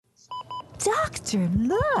Doctor,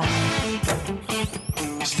 look.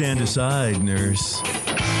 Stand aside, nurse.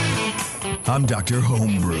 I'm Dr.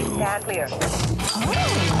 Homebrew. Stand clear.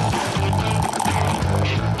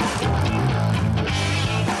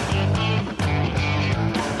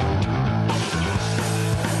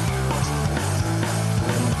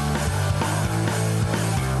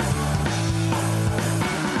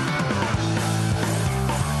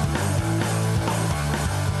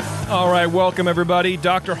 All right, welcome everybody.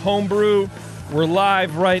 Dr. Homebrew. We're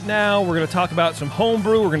live right now. We're going to talk about some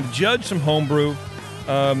homebrew. We're going to judge some homebrew.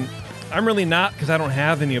 I'm really not because I don't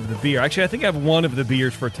have any of the beer. Actually, I think I have one of the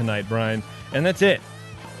beers for tonight, Brian, and that's it.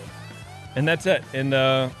 And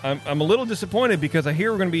I'm a little disappointed because I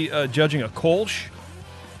hear we're going to be judging a Kolsch,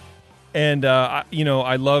 and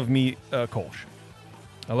I love me Kolsch.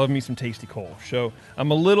 I love me some tasty Kolsch. So I'm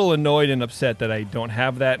a little annoyed and upset that I don't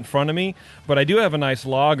have that in front of me, but I do have a nice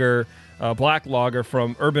lager, black lager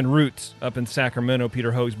from Urban Roots up in Sacramento,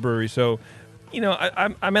 Peter Hoag's Brewery. So,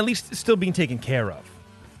 I'm at least still being taken care of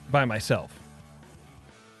by myself.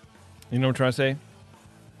 You know what I'm trying to say?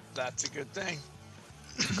 That's a good thing.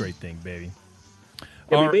 It's a great thing, baby.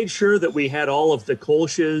 Yeah, we made sure that we had all of the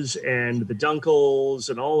Kolsch's and the Dunkels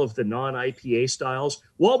and all of the non-IPA styles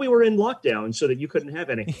while we were in lockdown so that you couldn't have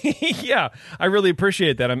any. Yeah, I really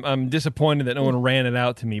appreciate that. I'm disappointed that no one ran it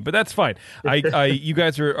out to me, but that's fine. You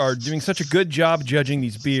guys are doing such a good job judging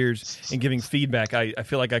these beers and giving feedback. I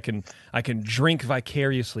feel like I can drink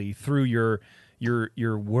vicariously through your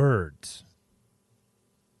words.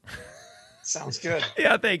 Sounds good.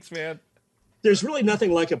 Yeah, thanks, man. There's really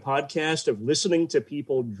nothing like a podcast of listening to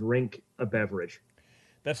people drink a beverage.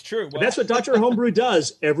 That's true. Well, that's what Dr. Homebrew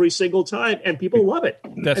does every single time, and people love it.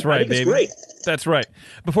 That's right, baby. It's great. That's right.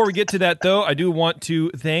 Before we get to that, though, I do want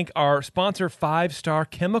to thank our sponsor, 5 Star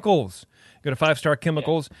Chemicals. Go to 5 Star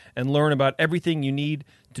Chemicals and learn about everything you need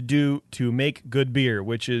to do to make good beer,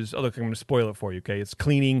 which is, look, I'm going to spoil it for you, okay? It's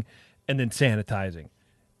cleaning and then sanitizing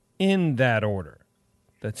in that order.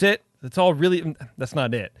 That's it. That's all really, that's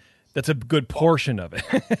not it. That's a good portion of it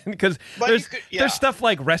because there's stuff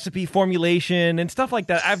like recipe formulation and stuff like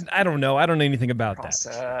that. I don't know. I don't know anything about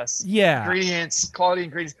Process, that. Yeah. Ingredients, quality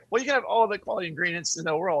ingredients. Well, you can have all the quality ingredients in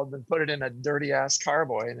the world and put it in a dirty ass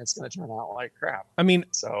carboy and it's going to turn out like crap. I mean,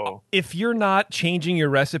 so if you're not changing your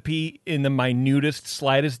recipe in the minutest,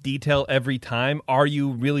 slightest detail every time, are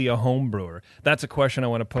you really a home brewer? That's a question I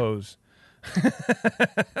want to pose.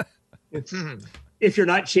 If you're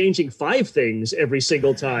not changing 5 things every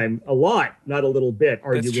single time, a lot, not a little bit,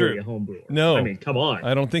 are That's you true. really a home brewer? No. I mean, come on.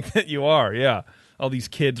 I don't think that you are, yeah. All these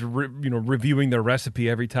kids, reviewing their recipe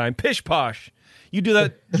every time. Pish posh. You do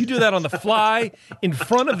that on the fly in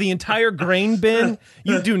front of the entire grain bin.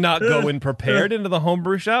 You do not go in prepared into the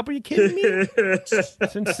homebrew shop. Are you kidding me?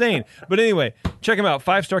 It's insane. But anyway, check them out,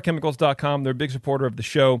 5starchemicals.com. They're a big supporter of the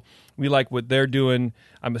show. We like what they're doing.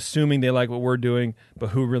 I'm assuming they like what we're doing, but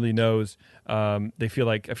who really knows? I feel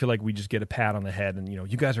like we just get a pat on the head, and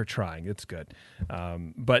you guys are trying. It's good.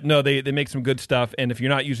 But no, they make some good stuff, and if you're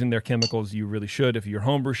not using their chemicals, you really should. If your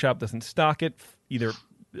homebrew shop doesn't stock it, either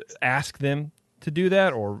ask them to do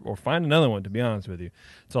that or find another one. To be honest with you,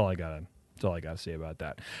 that's all I gotta say about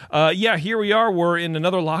that. Here we are. We're in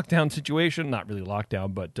another lockdown situation. Not really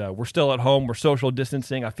lockdown, but we're still at home. We're social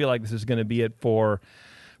distancing. I feel like this is going to be it for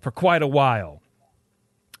quite a while.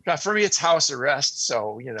 For me, it's house arrest.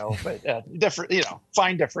 So, but different,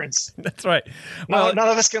 fine difference. That's right. Well, none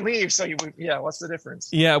of us can leave. So what's the difference?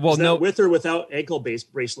 Yeah. Well, no, with or without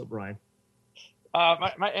ankle-based bracelet, Brian.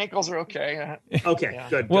 My ankles are okay. Okay, yeah.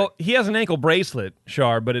 good. Well, he has an ankle bracelet,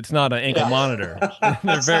 Shar, but it's not an ankle monitor.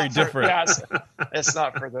 They're very different. It's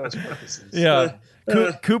not for those purposes. Yeah.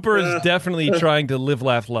 Cooper is definitely trying to live,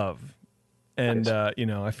 laugh, love. And,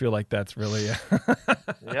 I feel like that's really...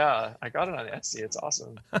 Yeah, I got it on Etsy. It's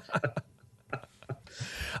awesome.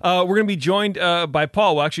 We're going to be joined by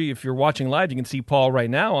Paul. Well, actually, if you're watching live, you can see Paul right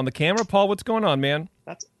now on the camera. Paul, what's going on, man?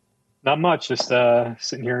 Not much. Just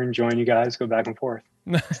sitting here enjoying you guys go back and forth.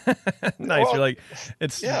 Nice. Well, you're like,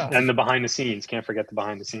 it's and the behind the scenes. Can't forget the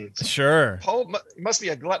behind the scenes. Sure. Paul must be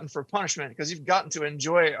a glutton for punishment because you've gotten to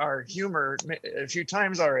enjoy our humor a few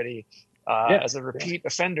times already as a repeat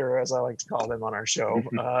offender, as I like to call them on our show.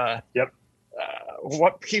 Yep.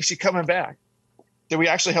 What keeps you coming back? Did we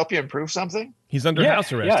actually help you improve something? He's under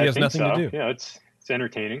house arrest. He has nothing to do. Yeah, it's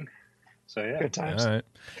entertaining. So yeah, good times. All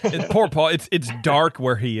right. Poor Paul. It's dark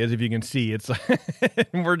where he is. If you can see, it's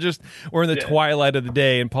we're in the twilight of the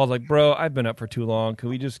day, and Paul's like, "Bro, I've been up for too long.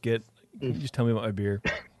 Can you just tell me about my beer?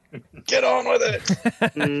 Get on with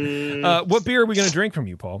it." What beer are we going to drink from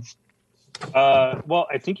you, Paul? Well,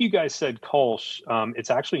 I think you guys said Kolsch.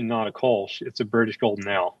 It's actually not a Kolsch. It's a British Golden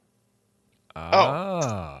Ale.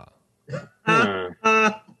 Ah. Hmm.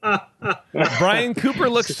 Brian Cooper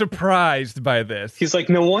looks surprised by this. He's like,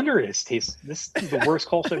 no wonder this is the worst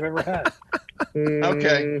Kolsch I've ever had.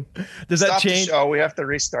 Okay. Does that Stop change? the show. We have to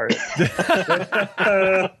restart it.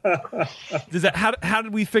 Does that? How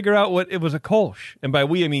did we figure out what it was a Kolsch? And by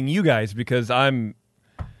we, I mean you guys, because my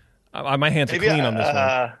hands are clean on this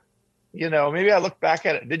one. Maybe I look back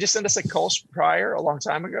at it. Did you send us a Kolsch prior a long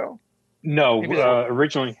time ago? No,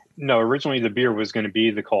 originally the beer was going to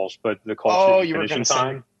be the Kolsch, but the Kolsch didn't finish in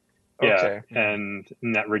time. Okay. Yeah, and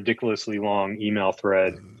in that ridiculously long email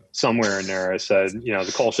thread, somewhere in there, I said,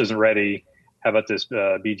 the Kolsch isn't ready. How about this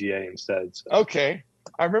BGA instead? So. Okay.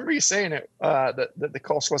 I remember you saying it, that the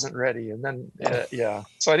Kolsch wasn't ready. And then,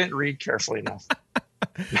 so I didn't read carefully enough.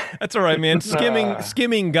 That's all right, man.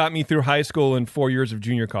 Skimming got me through high school and 4 years of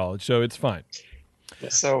junior college, so it's fine.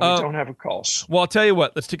 So we don't have a Kolsch. Well, I'll tell you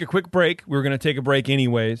what. Let's take a quick break. We're going to take a break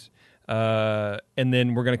anyways. And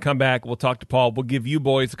then we're going to come back. We'll talk to Paul. We'll give you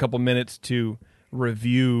boys a couple minutes to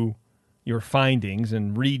review your findings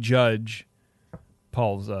and rejudge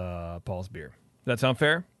Paul's beer. Does that sound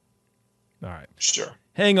fair? All right. Sure.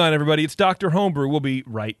 Hang on, everybody. It's Dr. Homebrew. We'll be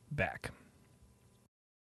right back.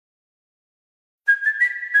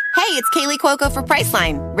 Hey, it's Kaylee Cuoco for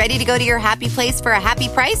Priceline. Ready to go to your happy place for a happy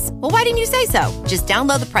price? Well, why didn't you say so? Just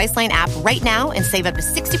download the Priceline app right now and save up to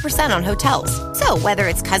 60% on hotels. So whether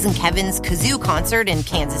it's Cousin Kevin's Kazoo Concert in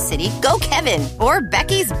Kansas City, go Kevin, or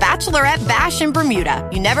Becky's Bachelorette Bash in Bermuda,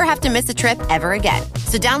 you never have to miss a trip ever again.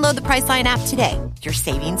 So download the Priceline app today. Your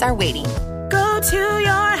savings are waiting. Go to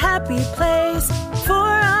your happy place for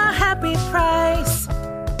a happy price.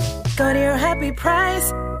 Go to your happy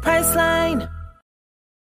price, Priceline.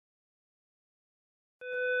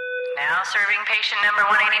 Now serving patient number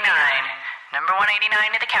 189. Number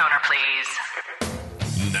 189 to the counter, please.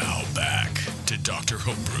 Now back to Dr.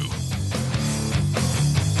 Homebrew.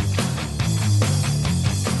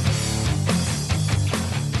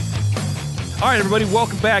 All right, everybody,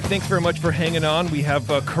 welcome back. Thanks very much for hanging on. We have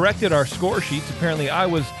corrected our score sheets. Apparently, I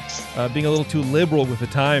was being a little too liberal with the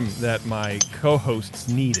time that my co-hosts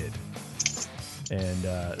needed. And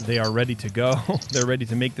they are ready to go. They're ready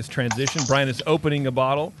to make this transition. Brian is opening a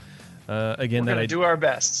bottle. Again, we're going to do our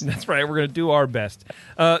best. That's right. We're going to do our best.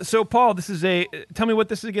 So, Paul, this is tell me what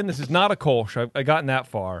this is again. This is not a Kolsch. I've gotten that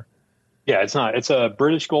far. Yeah, it's not. It's a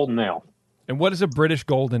British Golden Ale. And what is a British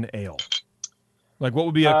Golden Ale? Like, what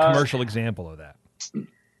would be a commercial example of that?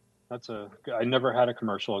 I never had a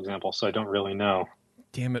commercial example, so I don't really know.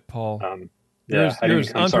 Damn it, Paul. Yeah, you're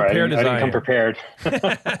as unprepared as I am. I didn't come prepared.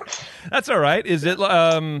 That's all right. Is it?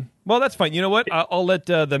 Well, that's fine. You know what? I'll let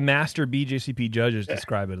the master BJCP judges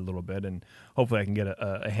describe it a little bit, and hopefully I can get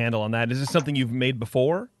a handle on that. Is this something you've made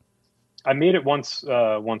before? I made it once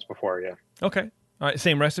before, yeah. Okay. All right.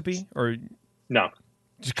 Same recipe or no?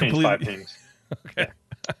 Just completely 5 things. Okay.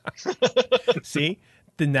 See?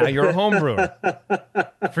 Then now you're a home brewer.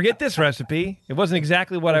 Forget this recipe. It wasn't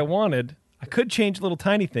exactly what I wanted. I could change a little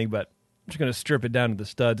tiny thing, but I'm just going to strip it down to the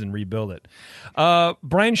studs and rebuild it.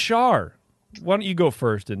 Brian Shar, why don't you go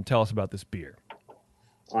first and tell us about this beer?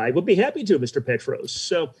 I would be happy to, Mr. Petros.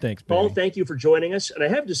 So, thanks, Paul, baby. thank you for joining us. And I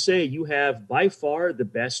have to say, you have by far the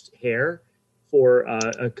best hair for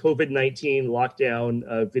a COVID-19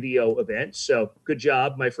 lockdown video event. So good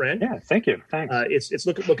job, my friend. Yeah, thank you. Thanks. It's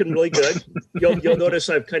looking really good. You'll notice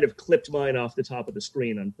I've kind of clipped mine off the top of the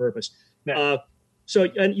screen on purpose. Yeah.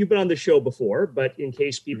 And you've been on the show before, but in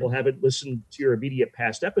case people haven't listened to your immediate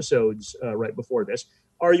past episodes right before this,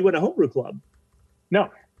 are you in a homebrew club? No,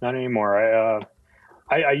 not anymore.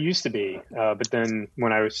 I used to be, but then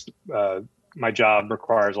when I was my job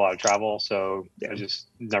requires a lot of travel, so I just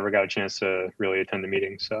never got a chance to really attend the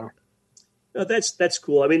meetings. So, no, that's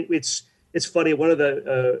cool. I mean, it's funny. One of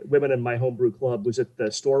the women in my homebrew club was at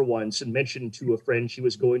the store once and mentioned to a friend she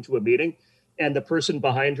was going to a meeting, and the person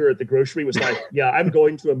behind her at the grocery was like, "Yeah, I'm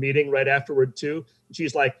going to a meeting right afterward too." And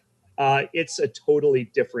she's like, "It's a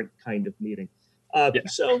totally different kind of meeting."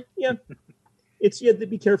 So yeah,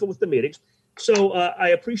 be careful with the meetings. So I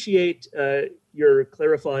appreciate your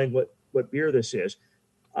clarifying what beer this is.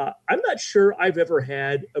 I'm not sure I've ever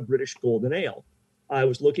had a British Golden Ale. I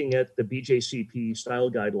was looking at the BJCP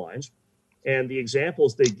style guidelines, and the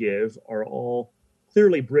examples they give are all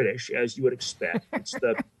clearly British, as you would expect. It's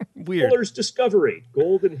the Fuller's Discovery,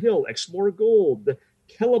 Golden Hill, Exmoor Gold, the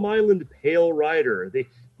Kellam Island Pale Rider, the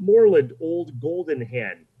Moreland Old Golden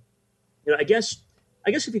Hen. I guess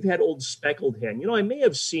if you've had Old Speckled Hen, I may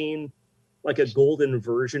have seen like a golden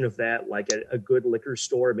version of that, like a good liquor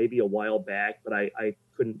store, maybe a while back, but I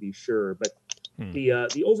couldn't be sure. But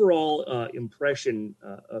the overall impression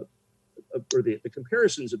or the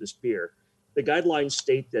comparisons of this beer the guidelines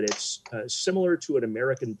state that it's similar to an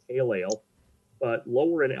American pale ale, but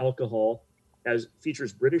lower in alcohol,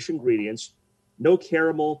 features British ingredients, no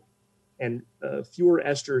caramel, and fewer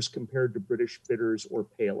esters compared to British bitters or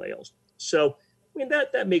pale ales. So, I mean,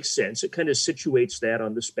 that makes sense. It kind of situates that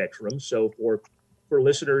on the spectrum. So for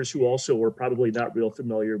listeners who also are probably not real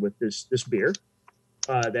familiar with this beer,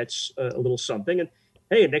 that's a little something. And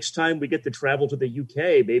hey, next time we get to travel to the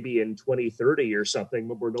UK, maybe in 2030 or something,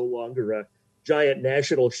 when we're no longer a giant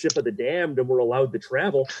national ship of the damned and we're allowed to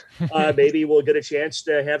travel, maybe we'll get a chance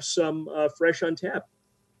to have some fresh on tap.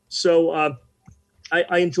 So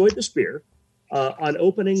I enjoyed this beer. On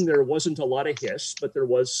opening, there wasn't a lot of hiss, but there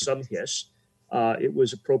was some hiss. It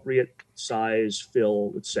was appropriate size,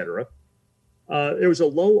 fill, etc. There was a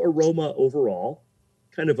low aroma overall,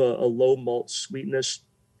 kind of a low malt sweetness.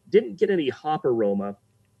 Didn't get any hop aroma.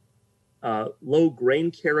 Low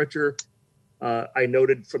grain character. I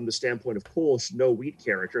noted from the standpoint of Kolsch, no wheat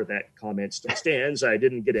character. That comment still stands. I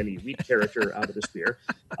didn't get any wheat character out of this beer.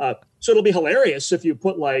 So it'll be hilarious if you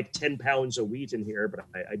put like 10 pounds of wheat in here, but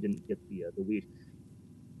I didn't get the wheat.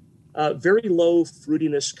 Very low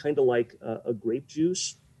fruitiness, kind of like a grape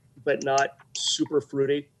juice, but not super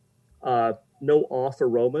fruity. No off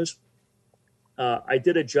aromas. I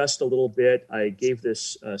did adjust a little bit. I gave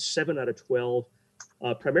this 7 out of 12,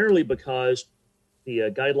 primarily because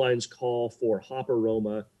the guidelines call for hop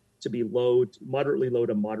aroma to be moderately low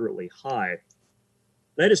to moderately high.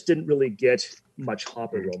 And I just didn't really get much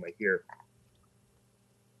hop aroma here.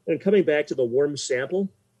 And coming back to the warm sample,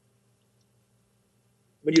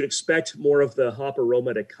 when you'd expect more of the hop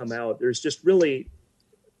aroma to come out, there's just really,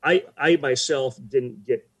 I myself didn't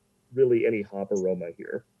get really any hop aroma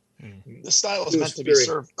here. The style is meant to be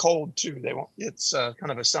served cold too. They won't. It's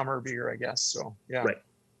kind of a summer beer, I guess. So yeah, right,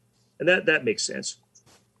 and that makes sense.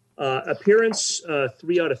 Appearance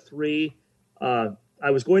 3 out of 3.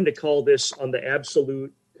 I was going to call this on the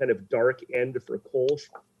absolute kind of dark end for Kolsch,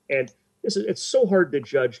 and it's so hard to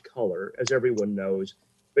judge color, as everyone knows,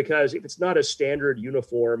 because if it's not a standard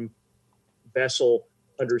uniform vessel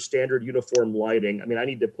under standard uniform lighting, I mean, I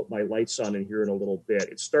need to put my lights on in here in a little bit.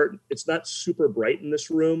 It's not super bright in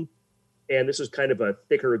this room, and this is kind of a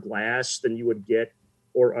thicker glass than you would get,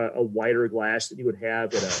 or a wider glass that you would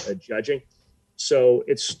have at a judging. So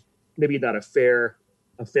it's maybe not a fair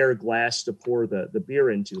glass to pour the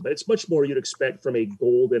beer into, but it's much more you'd expect from a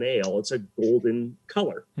golden ale. It's a golden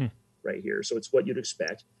color right here, so it's what you'd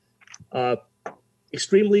expect.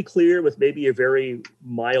 Extremely clear with maybe a very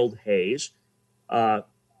mild haze.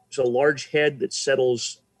 It's a large head that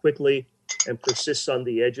settles quickly and persists on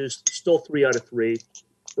the edges. Still 3 out of 3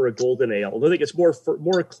 for a golden ale. Although I think it's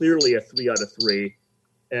more clearly a 3 out of 3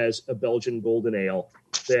 as a Belgian golden ale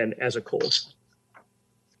than as a Kolsch.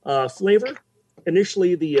 Flavor.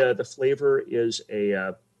 Initially, the flavor is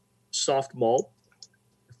a soft malt,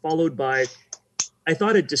 followed by, I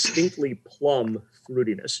thought, a distinctly plum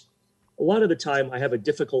fruitiness. A lot of the time, I have a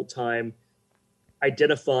difficult time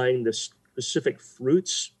identifying the specific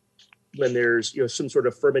fruits when there's some sort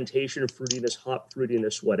of fermentation, fruitiness, hop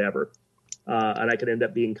fruitiness, whatever, and I can end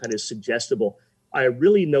up being kind of suggestible. I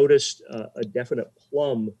really noticed a definite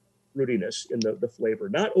plum fruitiness in the flavor,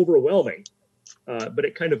 not overwhelming, but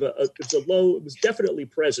it kind of it was definitely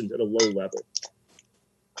present at a low level,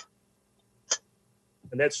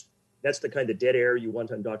 and that's the kind of dead air you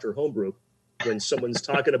want on Dr. Homebrew when someone's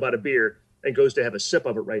talking about a beer and goes to have a sip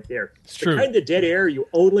of it right there. It's the kind of dead air you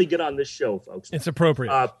only get on this show, folks. It's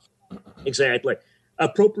appropriate. Exactly.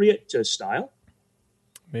 Appropriate to style?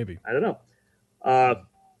 Maybe. I don't know.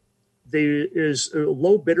 There is a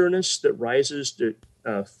low bitterness that rises to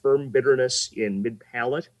firm bitterness in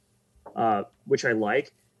mid-palate, which I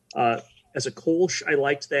like. As a Kolsch, I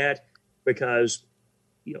liked that because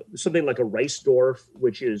something like a Reisdorf,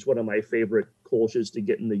 which is one of my favorite Kolsches to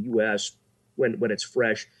get in the U.S. when it's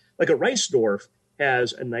fresh, like a Reisdorf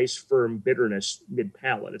has a nice firm bitterness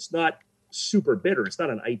mid-palate. It's not super bitter. It's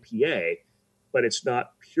not an IPA, but it's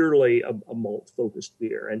not purely a malt-focused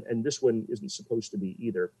beer. And this one isn't supposed to be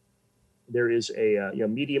either. There is a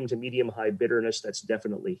medium to medium-high bitterness that's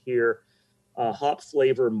definitely here. Hop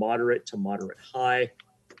flavor, moderate to moderate high.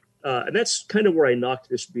 And that's kind of where I knocked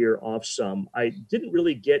this beer off some. I didn't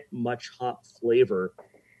really get much hop flavor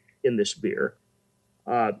in this beer.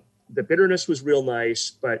 The bitterness was real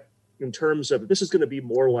nice, but in terms of, this is going to be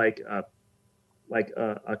more like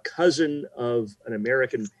a cousin of an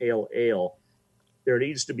American pale ale, there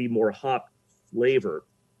needs to be more hop flavor.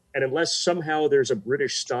 And unless somehow there's a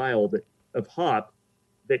British style of hop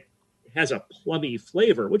that has a plummy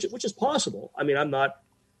flavor, which is possible. I mean, I'm not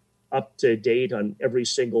up to date on every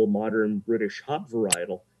single modern British hop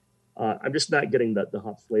varietal, I'm just not getting the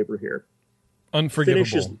hop flavor here. Unforgivable.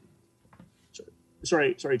 Finish is,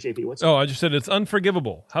 sorry, JP. What's I just said it's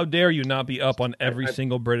unforgivable. How dare you not be up on every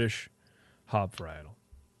single British hop varietal?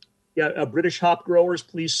 Yeah, British hop growers,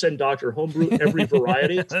 please send Dr. Homebrew every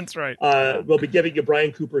variety. That's right. We'll be giving you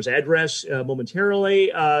Brian Cooper's address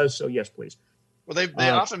momentarily. So yes, please. Well, they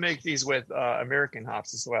often make these with American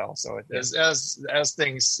hops as well. So as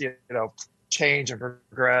things change and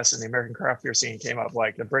progress, and the American craft beer scene came up,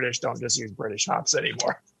 like the British don't just use British hops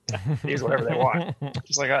anymore; they use whatever they want,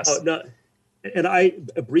 just like us. No, and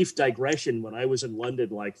a brief digression. When I was in London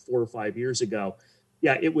like 4 or 5 years ago,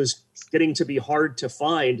 it was getting to be hard to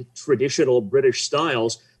find traditional British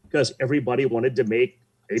styles because everybody wanted to make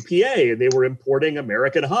IPA, and they were importing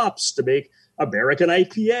American hops to make American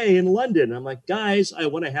IPA in London. I'm like, guys, I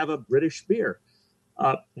want to have a British beer.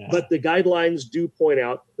 But the guidelines do point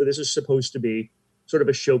out that this is supposed to be sort of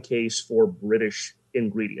a showcase for British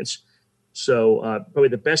ingredients. So probably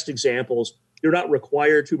the best examples, you're not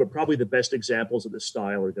required to, but probably the best examples of the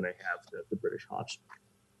style are going to have the British hops.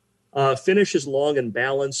 Finish is long and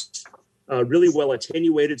balanced, really well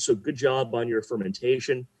attenuated, so good job on your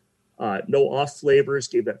fermentation. No off flavors,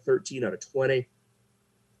 gave that 13 out of 20.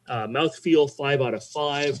 Mouthfeel, 5 out of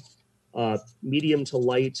 5. Medium to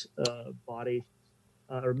light body,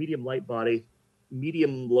 or medium light body,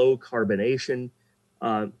 medium low carbonation,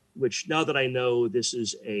 which now that I know this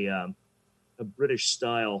is a British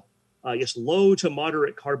style, yes, low to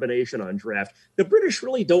moderate carbonation on draft. The British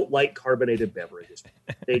really don't like carbonated beverages.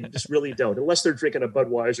 They just really don't, unless they're drinking a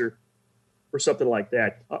Budweiser or something like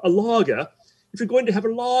that. A lager, if you're going to have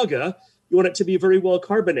a lager, you want it to be very well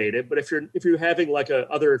carbonated. But if you're having like a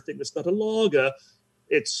other thing that's not a lager,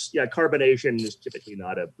 carbonation is typically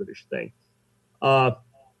not a British thing.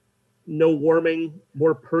 No warming,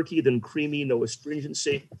 more perky than creamy, no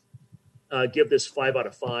astringency. Give this 5 out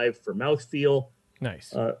of 5 for mouthfeel.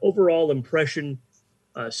 Nice. Overall impression,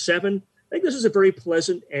 7. I think this is a very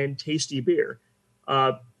pleasant and tasty beer.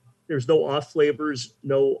 There's no off flavors,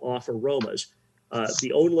 no off aromas.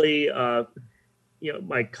 The only,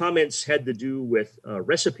 my comments had to do with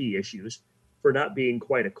recipe issues for not being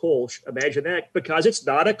quite a Kolsch. Imagine that, because it's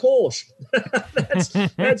not a Kolsch.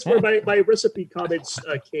 that's where my recipe comments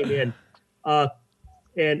came in.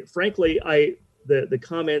 And frankly, the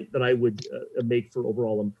comment that I would make for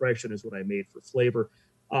overall impression is what I made for flavor.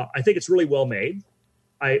 I think it's really well made.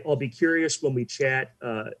 I'll be curious when we chat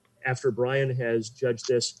after Brian has judged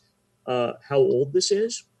this, how old this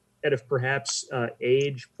is, and if perhaps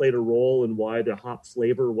age played a role in why the hop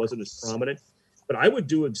flavor wasn't as prominent. But I would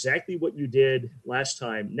do exactly what you did last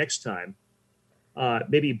time, next time.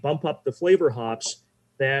 Maybe bump up the flavor hops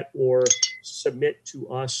or submit to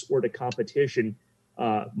us or to competition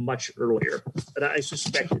much earlier. And I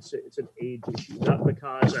suspect it's an age issue, not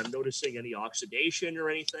because I'm noticing any oxidation or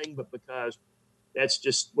anything, but because that's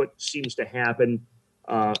just what seems to happen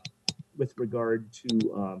with regard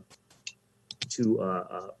to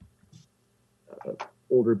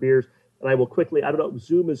older beers. And I will quickly, I don't know,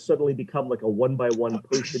 Zoom has suddenly become like a 1-by-1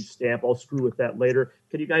 postage stamp. I'll screw with that later.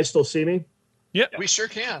 Can you guys still see me? Yeah, we sure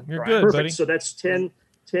can. You're Brian. good, Perfect. buddy. So that's 10,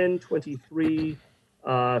 23,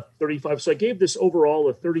 35. So I gave this overall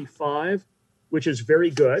a 35, which is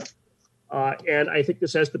very good. And I think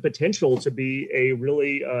this has the potential to be a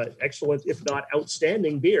really excellent, if not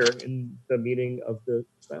outstanding beer in the meaning of the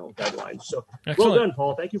style guidelines. So Excellent. Well done,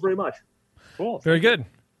 Paul. Thank you very much. Cool. Very good.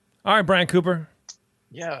 All right, Brian Cooper.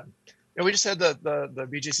 Yeah. And we just had the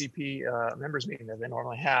BGCP members meeting that they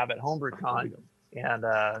normally have at HomebrewCon, and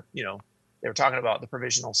they were talking about the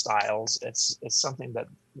provisional styles. It's something that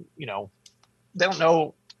they don't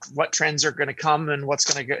know what trends are going to come and what's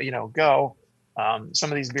going to go.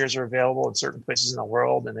 Some of these beers are available in certain places in the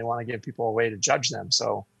world, and they want to give people a way to judge them.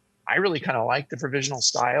 So I really kind of like the provisional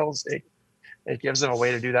styles. It gives them a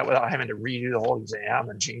way to do that without having to redo the whole exam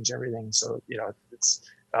and change everything. So it's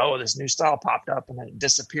this new style popped up and then it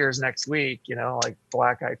disappears next week, like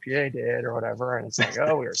Black IPA did or whatever. And it's like,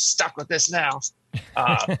 we're stuck with this now.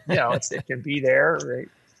 It can be there.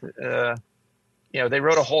 They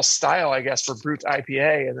wrote a whole style, I guess, for Brute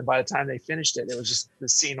IPA. And then by the time they finished it, it was just, the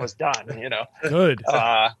scene was done, Good.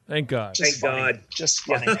 Thank God. Thank God. Just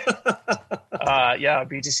funny.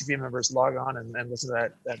 BGCP members log on and listen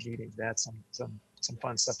to that meeting. They had some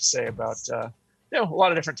fun stuff to say about, a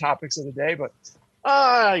lot of different topics of the day, but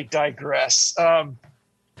I digress. Paul,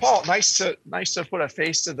 nice to put a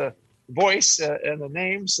face to the voice and the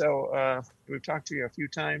name. So we've talked to you a few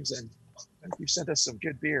times, and you've sent us some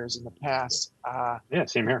good beers in the past. Yeah,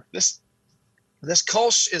 same here. This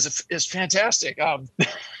Kolsch is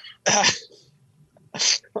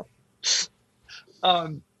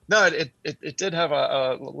No, it did have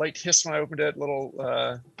a light hiss when I opened it.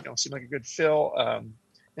 Little, seemed like a good fill.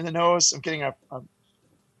 In the nose, I'm getting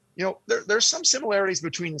there's some similarities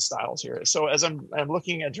between the styles here. So as I'm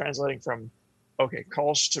looking at translating from,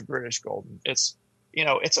 Kolsch to British Golden, it's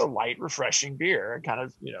a light, refreshing beer, kind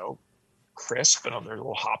of, crisp, and there's a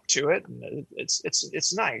little hop to it, and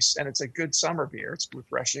it's nice, and it's a good summer beer. It's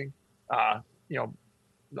refreshing. On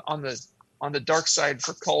the dark side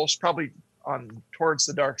for Kolsch, probably towards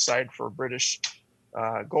the dark side for British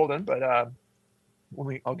Golden, but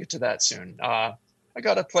I'll get to that soon. I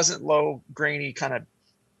got a pleasant, low, grainy, kind of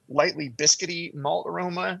lightly biscuity malt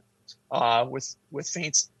aroma with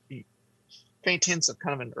faint hints of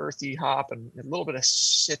kind of an earthy hop and a little bit of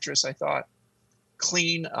citrus. I thought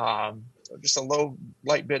clean, just a low,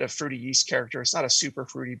 light bit of fruity yeast character. It's not a super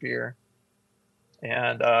fruity beer,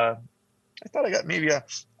 and I thought I got maybe a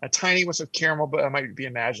tiny whiff of caramel, but I might be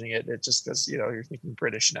imagining it. It just because you're thinking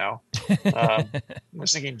British now. I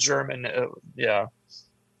was thinking German. Yeah,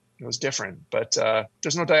 it was different, but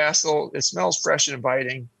there's no diacetyl. It smells fresh and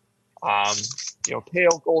inviting.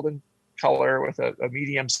 Pale golden color with a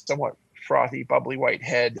medium, somewhat frothy, bubbly white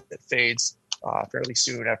head that fades fairly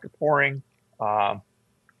soon after pouring. And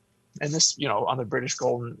this, on the British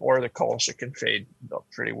Golden or the Kolsch, it can fade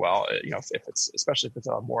pretty well. Especially if it's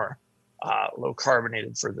a more low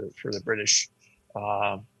carbonated for the British.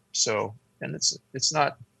 And it's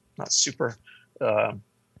not super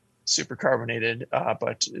carbonated,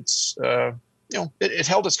 but it's it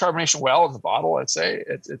held its carbonation well in the bottle. I'd say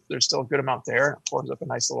there's still a good amount there. It forms up a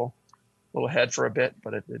nice little head for a bit,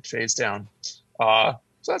 but it fades down. So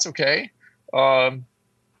that's okay.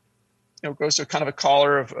 It goes to kind of a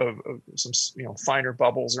collar of some finer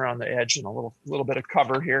bubbles around the edge and a little bit of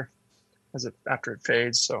cover here after it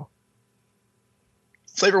fades. So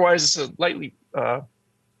flavor wise, it's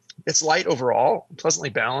it's light overall,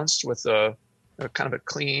 pleasantly balanced with a kind of a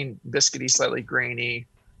clean, biscuity, slightly grainy.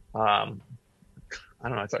 I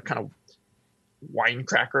don't know. I thought kind of wine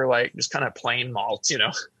cracker, like just kind of plain malt,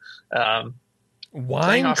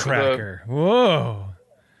 Wine cracker. Whoa.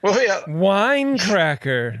 Well, yeah. Wine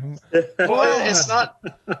cracker. Well, it's not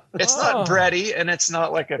bready, and it's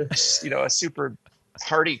not like a super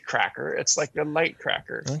hearty cracker. It's like a light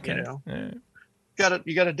cracker. Okay. Yeah.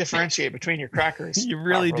 You gotta differentiate between your crackers. You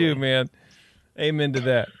really do, man. Amen to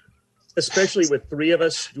that. Especially with three of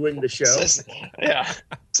us doing the show.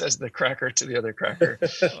 Says the cracker to the other cracker.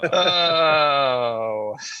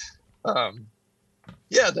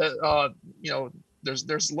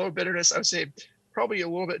 There's low bitterness. I would say probably a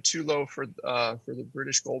little bit too low for the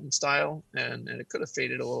British Golden style, and it could have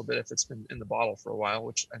faded a little bit if it's been in the bottle for a while,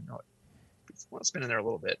 which I know it's been in there a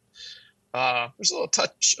little bit. There's a little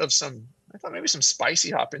touch of I thought maybe some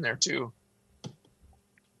spicy hop in there too.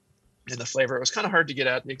 In the flavor, it was kind of hard to get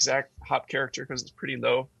at the exact hop character because it's pretty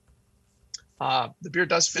low. The beer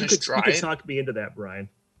does finish dry. You could talk me into that, Brian.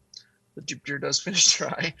 The beer does finish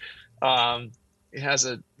dry. It has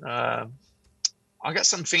I got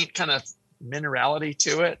some faint kind of minerality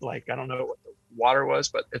to it. Like, I don't know what the water was,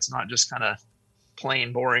 but it's not just kind of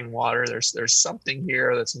plain boring water. There's something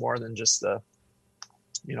here that's more than just the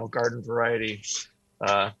garden variety.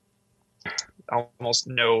 Almost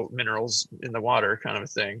no minerals in the water kind of a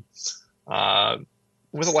thing.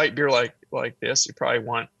 With a light beer like this, you probably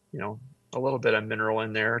want a little bit of mineral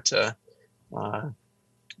in there to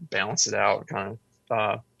balance it out, kind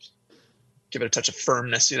of give it a touch of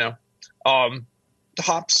firmness. The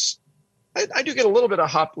hops, I do get a little bit of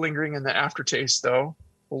hop lingering in the aftertaste, though,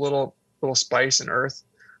 a little spice and earth.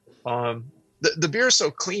 The beer is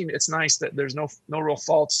so clean, it's nice that there's no real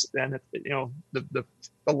faults, and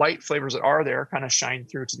the light flavors that are there kind of shine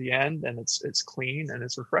through to the end, and it's clean and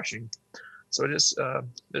it's refreshing. So it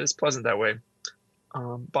is pleasant that way.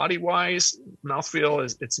 Body wise,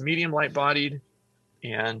 mouthfeel it's medium light bodied,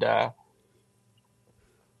 and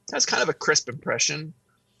has kind of a crisp impression.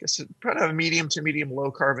 I guess it probably have a medium to medium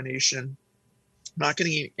low carbonation. Not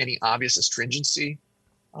getting any obvious astringency.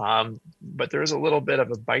 But there is a little bit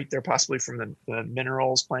of a bite there, possibly from the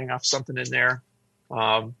minerals playing off something in there.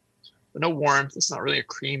 But no warmth. It's not really a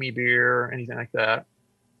creamy beer or anything like that.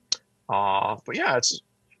 But yeah,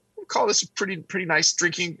 we'll call this a pretty nice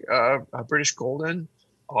drinking British Golden.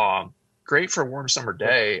 Great for a warm summer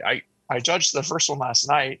day. I judged the first one last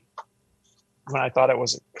night when I thought it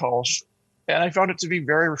was a Kolsch, and I found it to be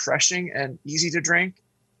very refreshing and easy to drink.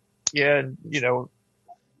 And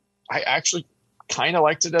I actually kind of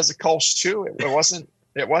liked it as a Kolsch too. It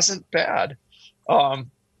wasn't bad.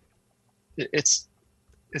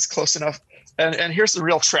 It's close enough. And here's the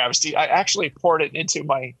real travesty. I actually poured it into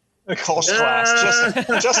my Kolsch glass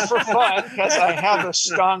just for fun because I have a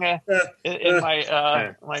Stange in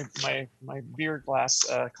my beer glass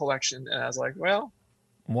collection, and I was like, well,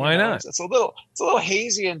 why not? It's a little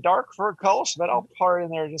hazy and dark for a Kolsch, but I'll pour it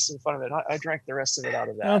in there just in fun of it. I drank the rest of it out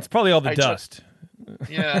of that. Well, it's probably all the dust.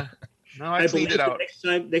 Yeah. No, I cleaned it out.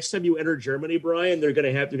 Next time you enter Germany, Brian, they're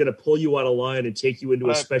gonna pull you out of line and take you into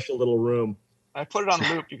a special little room. I put it on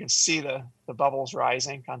loop. You can see the bubbles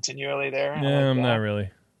rising continually there. Yeah, not really.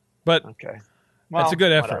 But okay, that's a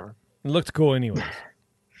good effort. Whatever. It looked cool anyways.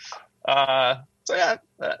 So yeah,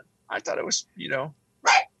 I thought it was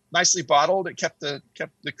nicely bottled. It kept the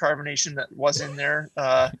carbonation that was in there.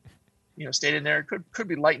 Stayed in there. Could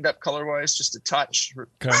be lightened up color wise, just a touch, make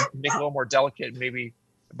it a little more delicate. Maybe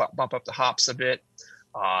bump up the hops a bit.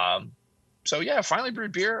 So yeah, finally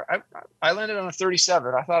brewed beer. I landed on a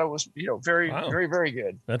 37. I thought it was very very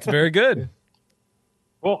good. That's very good.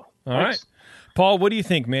 Cool. All right, Paul, what do you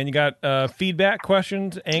think, man? You got feedback,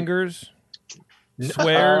 questions, angers,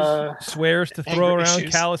 swears to throw around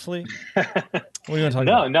issues. Callously? What do you want to talk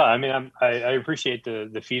about? No. I mean, I appreciate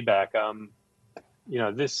the feedback.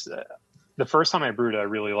 This the first time I brewed, I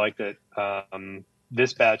really liked it.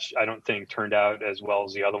 This batch, I don't think turned out as well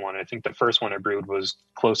as the other one. I think the first one I brewed was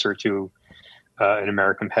closer to an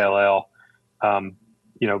American Pale Ale.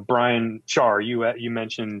 Brian Char, you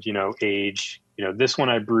mentioned, age. This one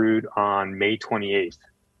I brewed on May 28th.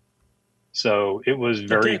 So it was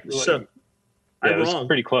very, it was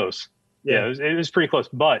pretty close. Yeah, it was pretty close.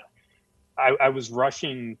 But I was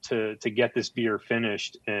rushing to get this beer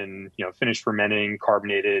finished and, finished fermenting,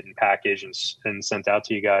 carbonated and packaged and sent out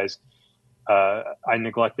to you guys. I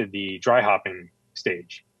neglected the dry hopping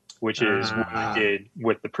stage, which is what I did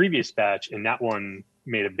with the previous batch, and that one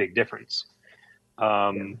made a big difference.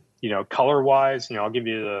 Color wise, I'll give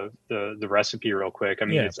you the recipe real quick. I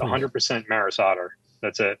mean, it's 100% Maris Otter.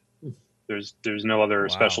 That's it. There's no other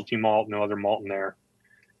specialty malt, no other malt in there.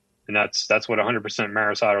 And that's what 100%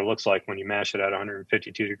 Maris Otter looks like when you mash it at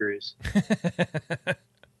 152 degrees.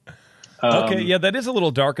 Okay, yeah, that is a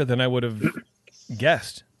little darker than I would have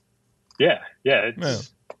guessed. Yeah,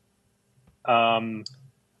 it's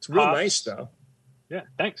it's real nice though. Yeah,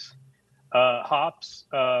 thanks. Hops,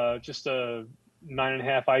 just a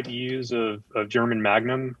 9.5 IBUs of German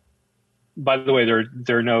Magnum. By the way,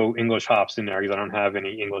 there are no English hops in there because I don't have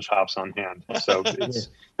any English hops on hand. So it's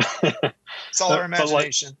all our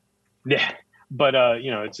imagination.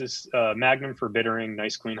 It's just Magnum for bittering,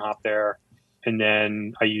 nice clean hop there, and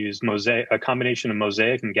then I use a combination of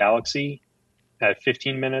Mosaic and Galaxy at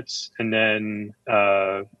 15 minutes, and then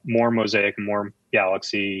more Mosaic and more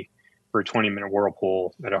Galaxy for a 20-minute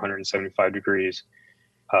whirlpool at 175 degrees.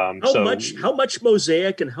 How much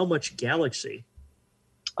Mosaic and how much Galaxy?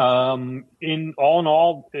 In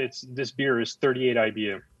all, this beer is 38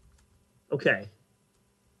 IBU. Okay.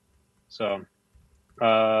 So,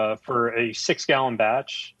 for a 6-gallon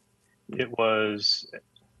batch, it was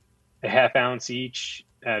a half ounce each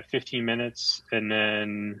at 15 minutes, and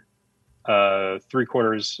then a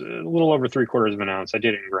little over 3/4 of an ounce. I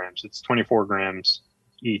did it in grams. It's 24 grams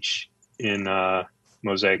each in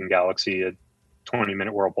Mosaic and Galaxy at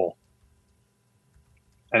 20-minute whirlpool.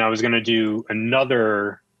 And I was going to do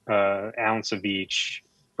another ounce of each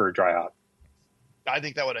for dry hop. I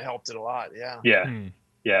think that would have helped it a lot. Yeah.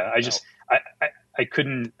 Yeah. I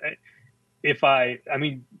couldn't. I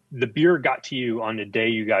mean, the beer got to you on the day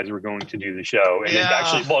you guys were going to do the show, and it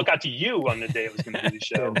got to you on the day it was going to do the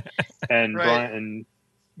show. And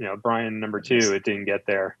Brian number 2, it didn't get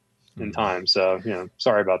there in time. So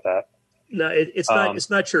sorry about that. No, it's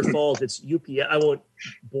not your fault. It's UPS. I won't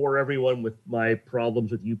bore everyone with my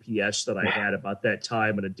problems with UPS that I had about that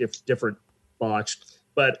time in a different box.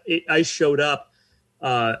 But I showed up.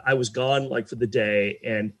 I was gone for the day,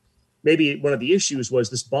 and maybe one of the issues was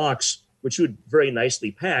this box, which you had very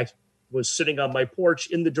nicely packed, was sitting on my porch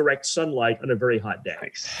in the direct sunlight on a very hot day.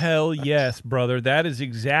 Hell yes, brother. That is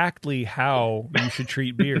exactly how you should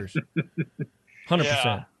treat beers. 100%.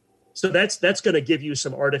 Yeah. So that's going to give you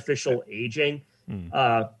some artificial aging.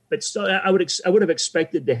 But still, I would have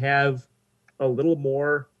expected to have a little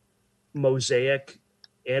more Mosaic,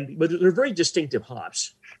 but they're very distinctive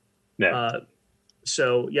hops. Yeah.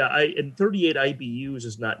 And 38 IBUs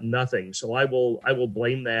is not nothing. So I will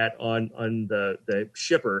blame that on the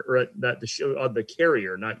shipper, or not on the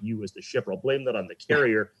carrier, not you as the shipper. I'll blame that on the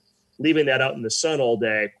carrier, leaving that out in the sun all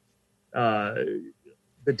day.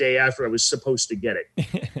 The day after I was supposed to get it.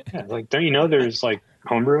 Yeah, don't you know there's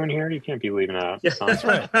homebrew in here? You can't be leaving it out. Yeah. That's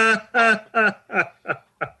right. But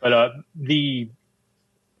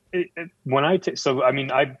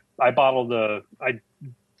I bottled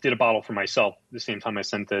did a bottle for myself the same time I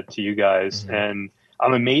sent it to you guys, and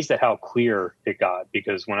I'm amazed at how clear it got,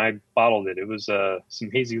 because when I bottled it, it was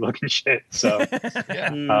some hazy looking shit. So Yeah.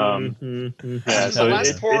 So the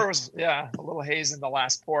last pour was a little haze in the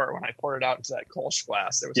last pour. When I poured it out into that Kolsch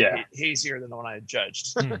glass, it was hazier than the one I had judged.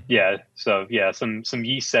 So some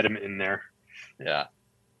yeast sediment in there. Yeah.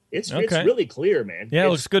 It's really clear, man. Yeah, it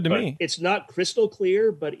looks good to me. It's not crystal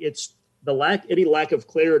clear, but it's any lack of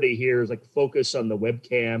clarity here is like focus on the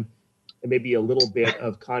webcam and maybe a little bit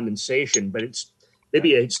of condensation, but it's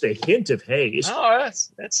maybe just a hint of haze. Oh,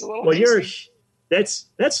 that's a little. Well, hazy.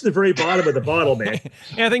 that's the very bottom of the bottle, man.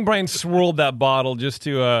 Yeah, I think Brian swirled that bottle just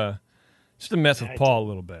to mess with Paul a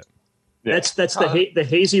little bit. Yeah. That's the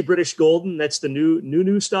hazy British Golden. That's the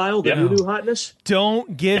new style, the new hotness.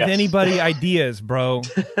 Don't give anybody ideas, bro.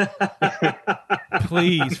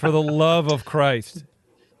 Please, for the love of Christ.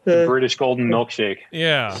 The British Golden milkshake.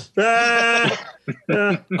 Yeah.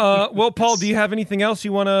 Well, Paul, do you have anything else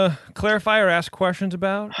you want to clarify or ask questions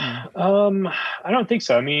about? I don't think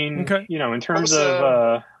so. I mean, in terms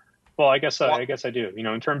of, I guess I do.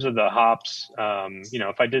 In terms of the hops,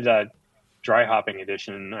 if I did that dry hopping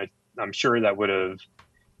edition, I'm sure that would have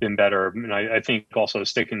been better. And I think also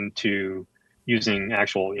sticking to using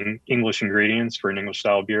actual English ingredients for an English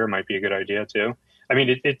style beer might be a good idea too. I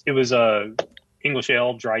mean, it was English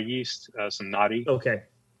ale, dry yeast, some nutty. Okay.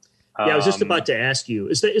 Yeah, I was just about to ask you: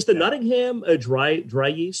 is the Nottingham a dry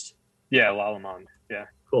yeast? Yeah, Lallemand. Yeah.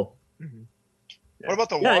 Cool. Mm-hmm. Yeah. What about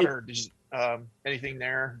the water? Did you, anything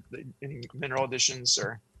there? Any mineral additions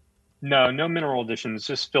or? No mineral additions.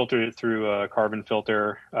 Just filtered it through a carbon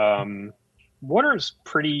filter. Water is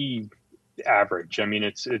pretty average. I mean,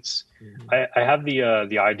 it's. I have the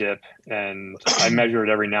iDip, and I measure it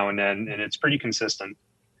every now and then, and it's pretty consistent.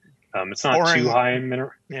 It's not boring. Too high in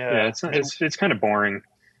mineral. Yeah, it's kind of boring.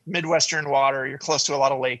 Midwestern water. You're close to a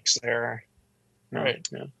lot of lakes there, right?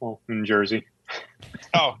 Yeah. Well, in Jersey.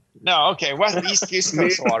 Oh no, okay. East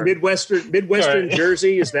Coast water. Midwestern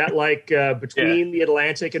Jersey, is that like between the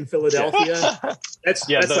Atlantic and Philadelphia? That's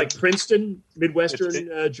like Princeton,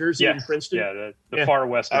 Midwestern Jersey and Princeton. Yeah, the far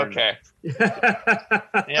western. Okay.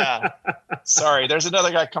 Yeah. Sorry, there's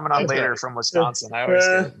another guy coming on later from Wisconsin. I always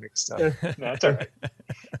get it mixed up. No, that's all right.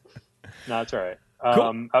 No, it's all right.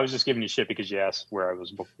 Cool. I was just giving you shit because you asked where I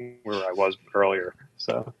was earlier.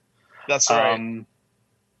 So that's right.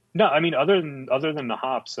 No, I mean other than the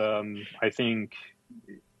hops, I think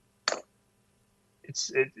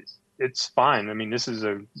it's fine. I mean,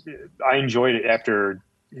 I enjoyed it after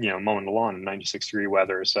mowing the lawn in 96-degree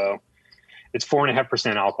weather. So it's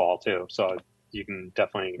 4.5% alcohol too. So you can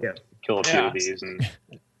definitely kill a few of these. And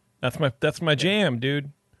that's my jam,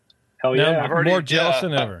 dude. Hell yeah! Now I'm more jealous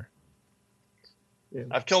than ever. Yeah.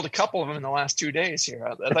 I've killed a couple of them in the last 2 days here.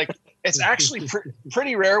 Like, it's actually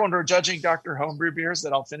pretty rare when we're judging Dr. Homebrew beers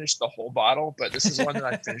that I'll finish the whole bottle, but this is one that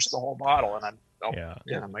I finished the whole bottle, and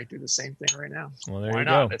I might do the same thing right now. Well, there Why you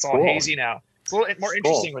not? go. It's all hazy now. It's a little more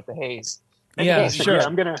interesting with the haze. Yeah, sure.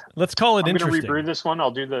 Yeah, let's call it interesting. I'm gonna rebrew this one.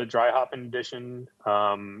 I'll do the dry hopping edition,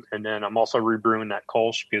 and then I'm also rebrewing that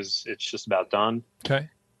Kolsch because it's just about done. Okay.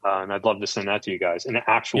 And I'd love to send that to you guys, an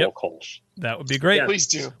actual Kolsch. That would be great. Yeah, please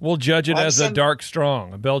do. We'll judge it as a dark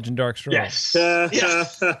strong, a Belgian dark strong. Yes. I'll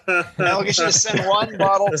get you to send one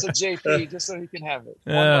bottle to JP just so he can have it.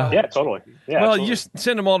 Yeah, totally. Yeah, well, you just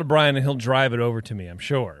send them all to Brian, and he'll drive it over to me. I'm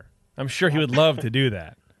sure he would love to do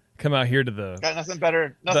that. Come out here to the got nothing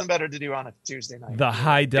better to do on a Tuesday night. The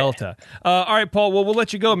high Delta. All right, Paul. Well, we'll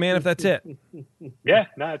let you go, man. If that's it. Yeah,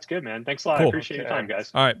 no, it's good, man. Thanks a lot. Cool. I appreciate your time,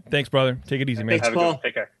 guys. All right, thanks, brother. Take it easy, man. Thanks, Paul.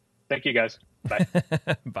 Take care. Thank you, guys. Bye.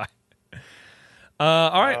 Bye.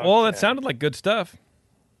 All right. Well, that sounded like good stuff.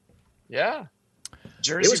 Yeah.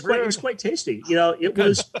 Jersey it was quite tasty. It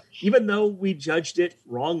was, even though we judged it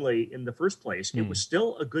wrongly in the first place, it was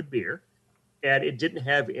still a good beer. And it didn't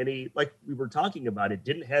have any, like we were talking about, it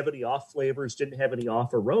didn't have any off flavors, didn't have any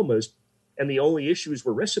off aromas. And the only issues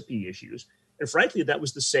were recipe issues. And frankly, that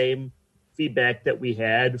was the same feedback that we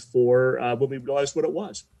had for when we realized what it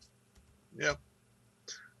was. Yep.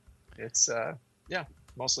 It's,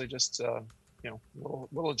 mostly just,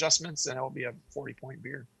 little adjustments, and it'll be a 40-point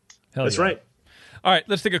beer. That's right. All right,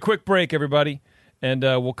 let's take a quick break, everybody. And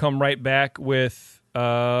we'll come right back with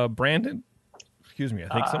Brandon. Excuse me,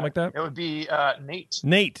 I think something like that. It would be Nate.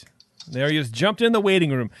 Nate. There he is, jumped in the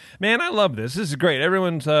waiting room. Man, I love this. This is great.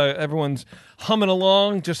 Everyone's humming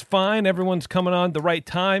along just fine. Everyone's coming on at the right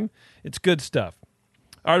time. It's good stuff.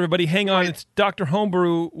 All right, everybody, hang on. It's Dr.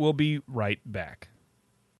 Homebrew. We'll be right back.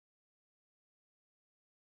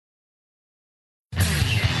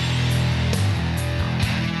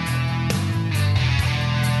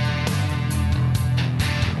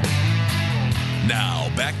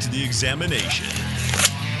 to the examination.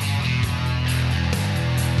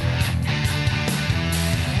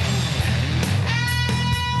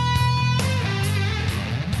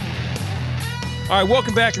 All right,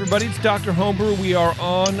 welcome back, everybody. It's Dr. Homebrew. We are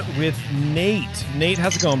on with Nate. Nate,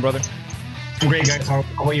 how's it going, brother? I'm great, guys. How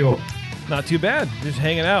about you? Not too bad. Just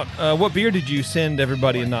hanging out. What beer did you send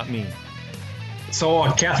everybody and not me? So,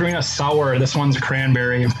 Catharina Sour. This one's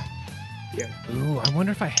cranberry. Yeah. Ooh, I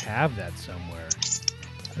wonder if I have that somewhere.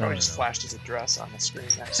 Probably just flashed his address on the screen.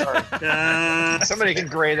 I'm sorry. Somebody can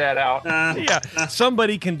gray that out. Yeah,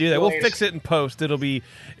 somebody can do that. We'll fix it in post. It'll be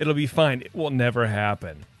fine. It will never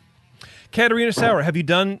happen. Catharina Sour, have you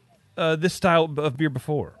done this style of beer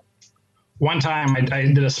before? One time I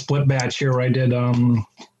did a split batch here where I did,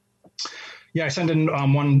 I sent in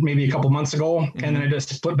one maybe a couple months ago, and then I did a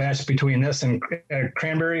split batch between this and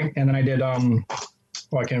cranberry, and then I did, I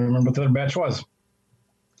can't remember what the other batch was.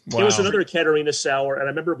 Wow. It was another Catharina Sour, and I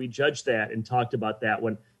remember we judged that and talked about that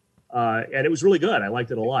one, and it was really good. I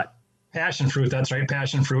liked it a lot. Passion fruit, that's right,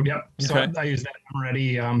 passion fruit, yep. So Okay. I used that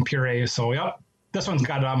already, puree, so yep. This one's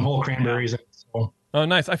got whole cranberries in it. So. Oh,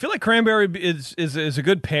 nice. I feel like cranberry is a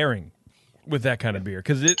good pairing with that kind of beer,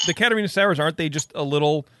 because the Catharina Sours, aren't they just a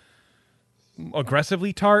little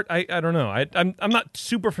aggressively tart? I don't know. I'm not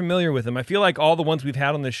super familiar with them. I feel like all the ones we've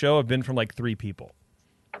had on the show have been from like 3 people.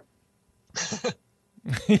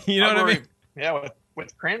 You know what I mean? Yeah,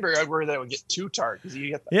 with cranberry, I'd worry that it would get too tart because you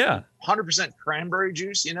get 100% cranberry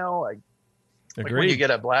juice, like when you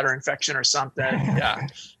get a bladder infection or something. Yeah,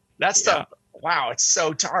 that stuff. Wow, it's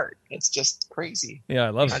so tart. It's just crazy. Yeah, I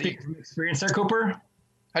love it. Experience there, Cooper?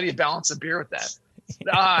 How do you balance a beer with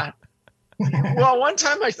that? Well, one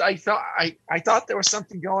time I thought there was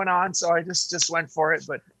something going on, so I just went for it.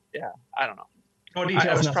 But yeah, I don't know. Oh, details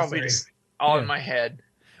I was probably just all in my head.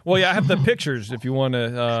 Well, yeah, I have the pictures if you want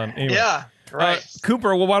to. Anyway. Yeah, right.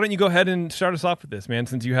 Cooper, well, why don't you go ahead and start us off with this, man,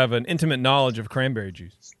 since you have an intimate knowledge of cranberry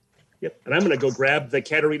juice. Yep, and I'm going to go grab the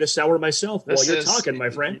Catharina Sour myself while you're talking, my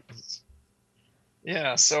friend.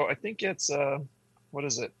 Yeah, so I think it's what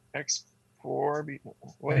is it? X4.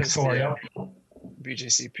 What is X4, the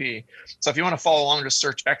BJCP? So if you want to follow along, just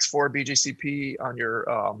search X4 BJCP on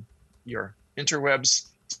your interwebs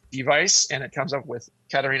device, and it comes up with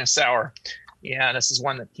Catharina Sour. Yeah, this is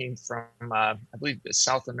one that came from I believe it's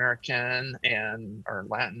South American or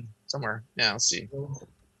Latin somewhere. Yeah, let's see.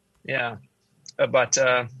 Yeah, but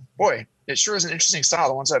boy, it sure is an interesting style.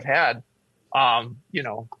 The ones I've had,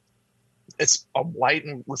 it's a light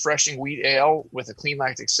and refreshing wheat ale with a clean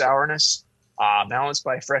lactic sourness, balanced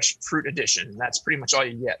by fresh fruit addition. And that's pretty much all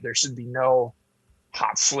you get. There should be no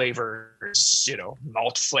hop flavors,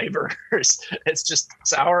 malt flavors. It's just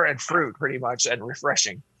sour and fruit pretty much, and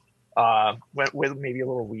refreshing. With maybe a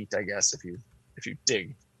little wheat, I guess, if you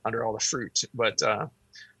dig under all the fruit. But I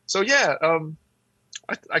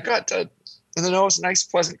got in the nose, nice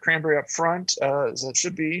pleasant cranberry up front, as it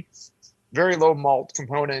should be. Very low malt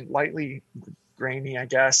component, lightly grainy, I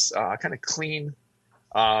guess. Kind of clean,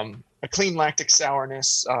 a clean lactic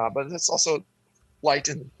sourness, but it's also light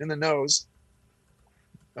in the nose.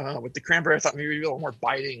 With the cranberry, I thought maybe a little more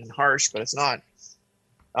biting and harsh, but it's not.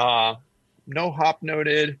 No hop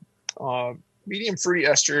noted, medium fruity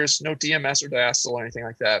esters, no DMS or diacetyl or anything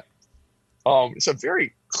like that. It's a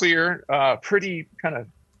very clear, pretty kind of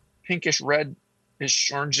pinkish reddish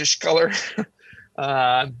orangish color.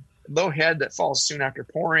 Low head that falls soon after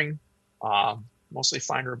pouring, mostly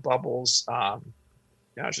finer bubbles.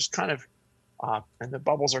 It's just kind of, and the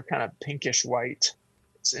bubbles are kind of pinkish white.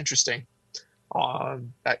 It's interesting.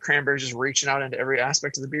 That cranberry is just reaching out into every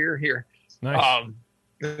aspect of the beer here. Nice.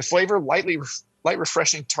 The flavor, light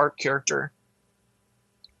refreshing tart character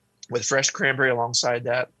with fresh cranberry alongside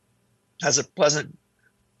that. Has a pleasant,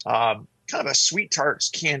 kind of a sweet tart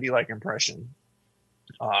candy-like impression.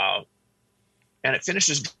 And it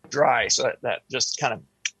finishes dry, so that just kind of,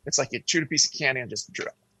 it's like you chewed a piece of candy and just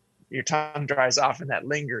your tongue dries off, and that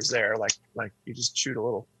lingers there, like you just chewed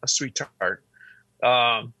a sweet tart.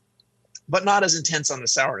 But not as intense on the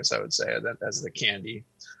sourness, I would say, as the candy.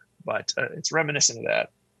 But it's reminiscent of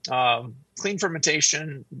that. Clean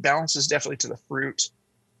fermentation, balances definitely to the fruit,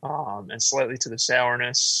 and slightly to the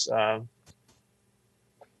sourness.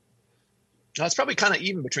 It's probably kind of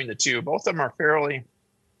even between the two. Both of them are fairly,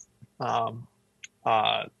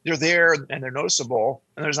 they're there and they're noticeable,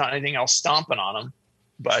 and there's not anything else stomping on them.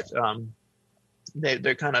 But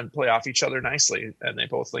they kind of play off each other nicely, and they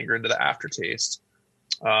both linger into the aftertaste.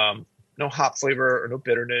 No hop flavor or no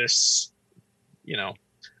bitterness.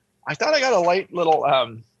 I thought I got a light little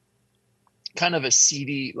kind of a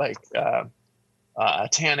seedy, like a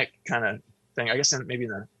tannic kind of thing. I guess maybe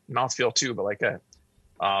in the mouthfeel too, but like a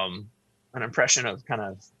an impression of kind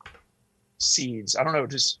of seeds. I don't know,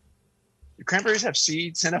 just do cranberries have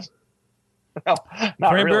seeds in them? Well,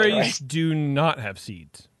 not Cranberries really, right? do not have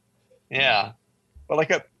seeds. Yeah, but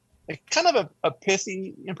like a kind of a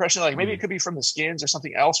pithy impression. Like maybe it could be from the skins or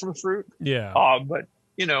something else from the fruit. Yeah. But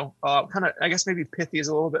kind of, I guess maybe pithy is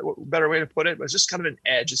a little bit better way to put it. But it's just kind of an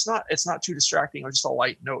edge. It's not too distracting, or just a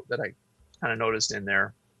light note that I kind of noticed in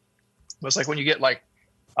there. But it's like when you get like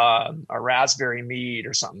a raspberry mead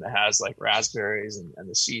or something that has like raspberries and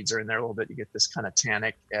the seeds are in there a little bit, you get this kind of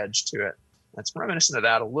tannic edge to it. That's reminiscent of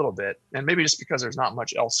that a little bit, and maybe just because there's not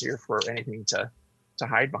much else here for anything to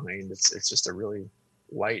hide behind. It's just a really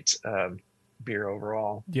light beer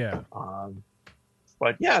overall. Yeah.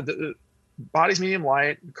 But yeah, the body's medium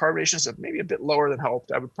light. Carbonation is maybe a bit lower than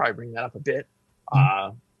hoped. I would probably bring that up a bit.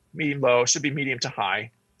 Medium low, should be medium to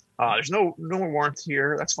high. There's no warmth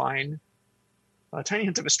here. That's fine. A tiny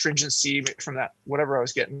hint of astringency from that whatever I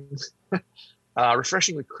was getting.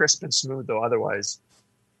 Refreshingly crisp and smooth though. Otherwise,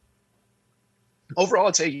 overall,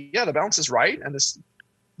 I'd say the balance is right, and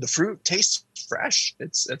the fruit tastes fresh.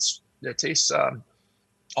 It tastes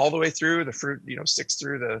all the way through. The fruit, sticks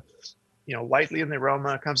through the, lightly in the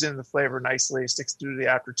aroma, comes in the flavor nicely, sticks through the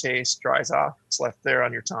aftertaste, dries off. It's left there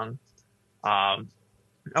on your tongue. I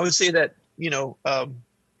would say that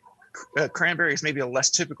cranberry is maybe a less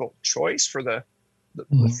typical choice for the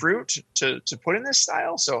fruit to put in this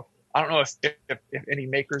style. So I don't know if any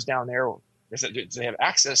makers down there, do they have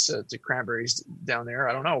access to cranberries down there?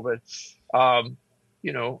 I don't know, but I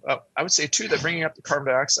would say too that bringing up the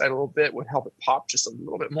carbon dioxide a little bit would help it pop just a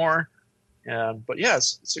little bit more. But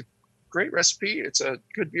yes, it's a great recipe. It's a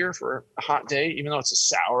good beer for a hot day, even though it's a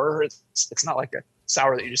sour. It's not like a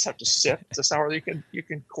sour that you just have to sip. It's a sour that you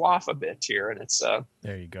can quaff a bit here, and it's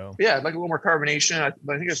there you go. Yeah, I'd like a little more carbonation. I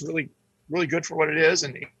think it's really, really good for what it is,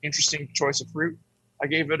 and interesting choice of fruit. I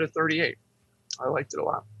gave it a 38. I liked it a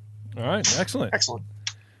lot. All right, excellent.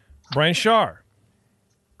 Brian Shaw.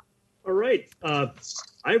 All right.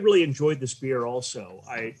 I really enjoyed this beer also.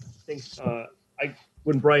 I think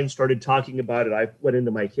when Brian started talking about it, I went into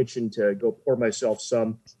my kitchen to go pour myself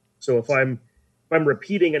some. So if I'm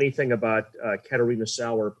repeating anything about Catharina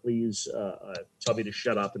Sour, please tell me to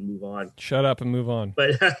shut up and move on. Shut up and move on.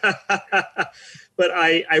 But but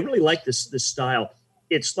I really like this style.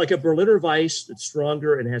 It's like a Berliner Weiss that's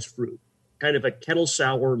stronger and has fruit. Kind of a kettle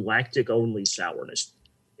sour, lactic only sourness.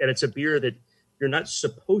 And it's a beer that you're not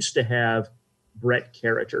supposed to have Brett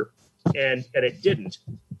character. And it didn't.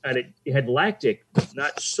 And it had lactic,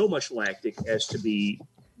 not so much lactic as to be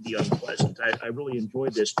unpleasant. I really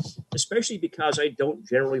enjoyed this, especially because I don't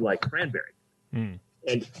generally like cranberry. And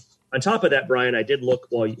on top of that, Brian, I did look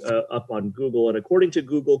up on Google, and according to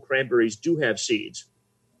Google, cranberries do have seeds,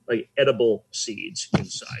 like edible seeds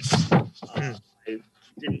inside. I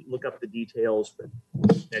didn't look up the details, but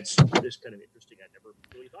that's kind of interesting. I never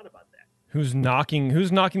really thought about that. Who's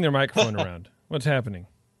knocking their microphone around? What's happening?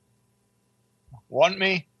 Want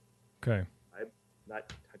me? Okay. I'm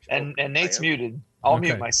not touching. And Nate's muted. I'll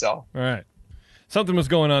mute myself. All right. Something was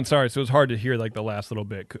going on. Sorry. So it was hard to hear like the last little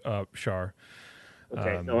bit, Shar.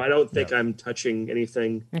 Okay. No, I don't think I'm touching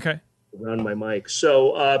anything around my mic.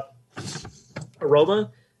 So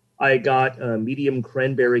aroma, I got a medium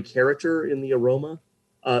cranberry character in the aroma.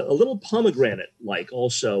 A little pomegranate-like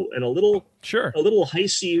also, and a little high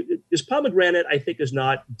C. This pomegranate, I think, is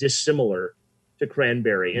not dissimilar to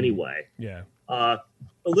cranberry anyway. Yeah. A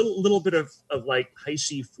little bit of like high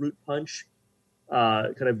C fruit punch,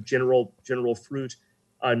 kind of general fruit.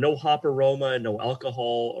 No hop aroma, no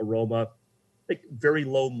alcohol aroma. I think very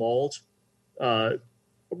low malt.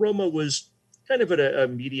 Aroma was kind of at a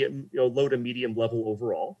medium, low to medium level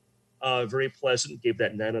overall. Very pleasant. Gave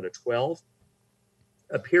that 9 out of 12.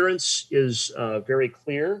 Appearance is very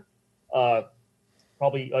clear.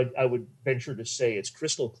 Probably, I would venture to say it's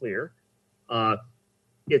crystal clear.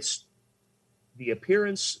 It's the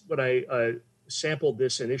appearance. When I sampled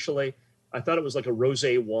this initially, I thought it was like a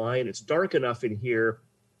rosé wine. It's dark enough in here.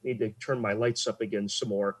 Need to turn my lights up again some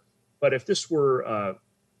more. But if this were,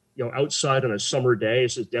 outside on a summer day,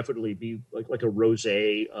 this would definitely be like a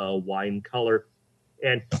rosé wine color.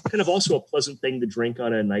 And kind of also a pleasant thing to drink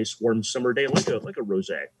on a nice warm summer day, like a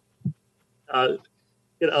rosé. A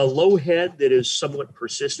low head that is somewhat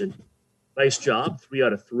persistent. Nice job, 3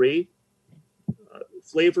 out of 3.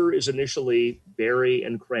 Flavor is initially berry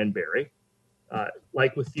and cranberry.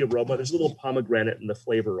 Like with the aroma, there's a little pomegranate in the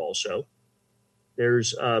flavor also.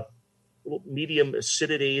 There's a little medium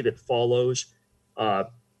acidity that follows.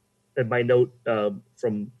 And my note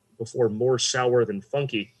from before, more sour than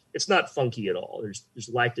funky. It's not funky at all. There's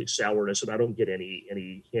lactic sourness, and I don't get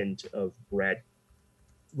any hint of Brett.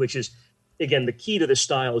 which is, again, the key to the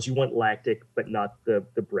style is you want lactic, but not the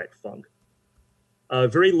Brett funk.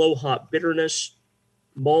 Very low hop bitterness.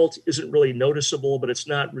 Malt isn't really noticeable, but it's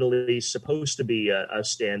not really supposed to be a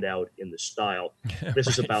standout in the style. This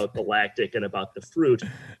is about the lactic and about the fruit.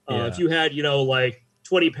 If you had, like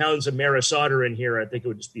 20 pounds of Maris Otter in here, I think it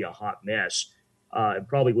would just be a hot mess. You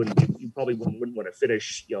probably wouldn't want to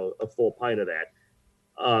finish, a full pint of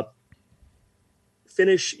that.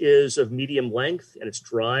 Finish is of medium length and it's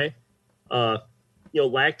dry.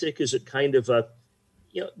 Lactic is a kind of a,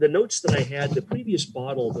 the notes that I had, the previous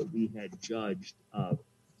bottle that we had judged,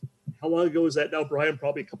 how long ago was that now, Brian?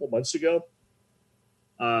 Probably a couple months ago.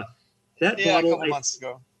 Bottle, a couple months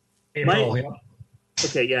ago. April,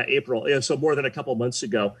 Okay, April. Yeah, so more than a couple months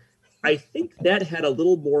ago. I think that had a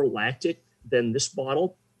little more lactic than this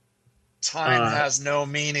bottle. Time has no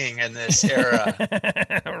meaning in this era.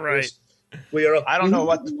 Right. I don't know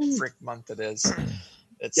what the frick month it is.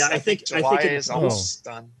 I think July is almost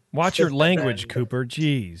done. Watch your language, Cooper.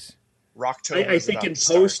 Jeez. Rocktober. I think in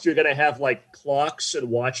post you're going to have like clocks and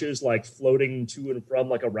watches like floating to and from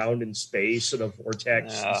like around in space and a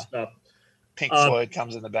vortex and stuff. Pink Floyd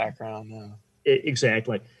comes in the background.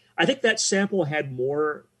 Exactly. I think that sample had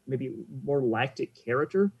maybe more lactic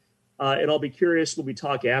character. And I'll be curious when we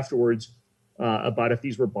talk afterwards about if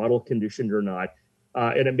these were bottle conditioned or not.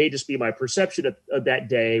 And it may just be my perception of that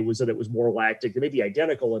day was that it was more lactic. It may be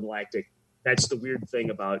identical in lactic. That's the weird thing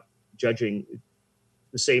about judging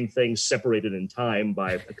the same thing separated in time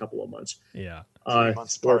by a couple of months. Yeah. 3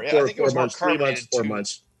 months apart. I think it was more carbonated. 4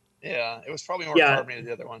 months. Yeah, it was probably more carbonated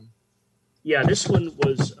the other one. Yeah, this one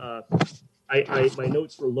was my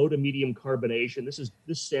notes were low to medium carbonation.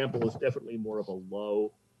 This sample is definitely more of a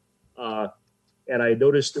low. And I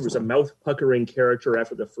noticed there was a mouth puckering character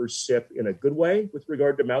after the first sip in a good way with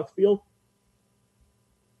regard to mouthfeel.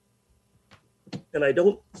 And I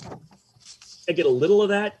get a little of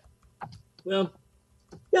that. Well,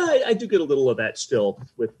 yeah, I do get a little of that still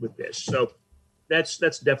with this. So that's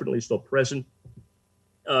definitely still present.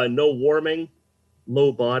 No warming,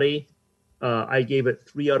 low body. I gave it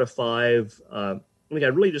 3 out of 5. I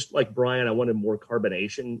really just like Brian. I wanted more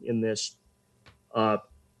carbonation in this.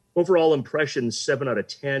 Overall impression, 7 out of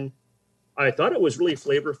 10. I thought it was really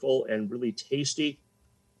flavorful and really tasty.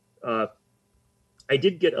 I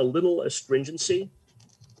did get a little astringency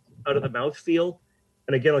out of the mouthfeel.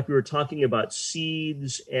 And again, like we were talking about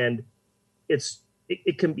seeds, and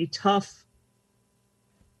it can be tough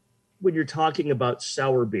when you're talking about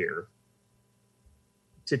sour beer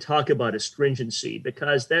to talk about astringency,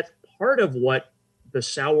 because that's part of what the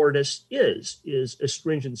sourness is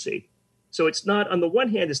astringency. So it's not, on the one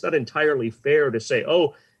hand, it's not entirely fair to say,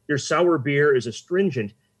 oh, your sour beer is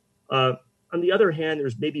astringent. On the other hand,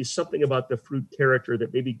 there's maybe something about the fruit character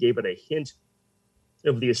that maybe gave it a hint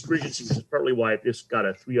of the astringency, which is partly why this got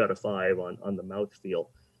a 3 out of 5 on the mouthfeel.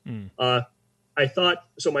 I thought,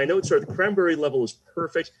 so my notes are the cranberry level is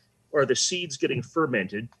perfect, or the seeds getting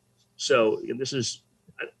fermented. So this is,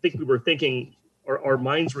 I think we were thinking, our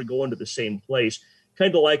minds were going to the same place,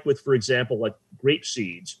 kind of like with, for example, like grape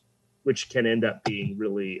seeds, which can end up being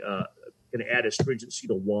really, can add astringency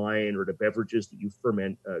to wine or to beverages that you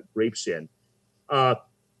ferment grapes in. But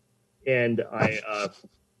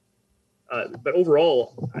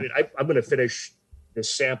overall, I mean, I'm going to finish this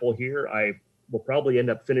sample here. I will probably end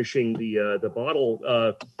up finishing the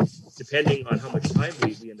bottle, depending on how much time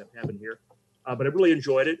we end up having here. But I really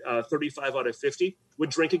enjoyed it. 35 out of 50. Would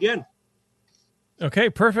drink again. Okay,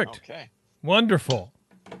 perfect. Okay. Wonderful.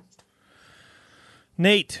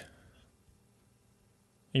 Nate,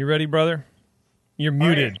 are you ready, brother? You're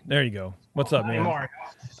muted. There you go. What's up, man? Do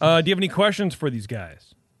you have any questions for these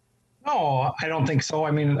guys? No, I don't think so.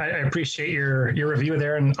 I mean, I appreciate your review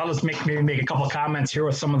there, and I'll just make a couple of comments here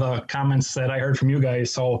with some of the comments that I heard from you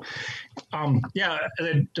guys. So, as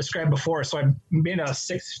I described before, so I made a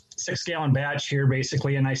six gallon batch here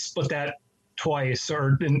basically, and I split that twice,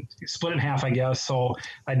 or split in half, I guess. So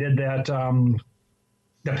I did that.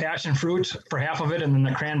 The passion fruit for half of it, and then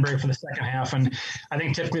the cranberry for the second half. And I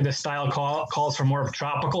think typically the style calls for more of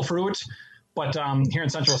tropical fruit. But here in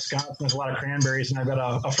central Wisconsin, there's a lot of cranberries, and I've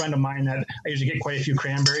got a friend of mine that I usually get quite a few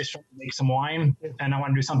cranberries from to make some wine, and I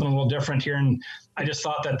want to do something a little different here. And I just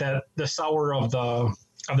thought that the sour of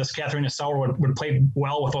this Catharina sour would play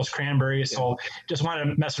well with those cranberries. So just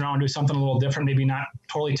wanted to mess around and do something a little different, maybe not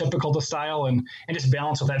totally typical to style, and just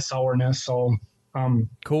balance with that sourness. So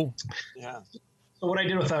cool. Yeah. So what I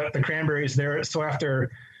did with the cranberries there, so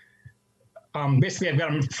after basically I've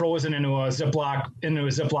got them frozen into a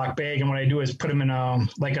Ziploc bag, and what I do is put them in a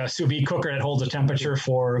sous vide cooker that holds a temperature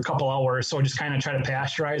for a couple hours. So just kind of try to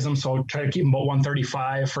pasteurize them. So try to keep them about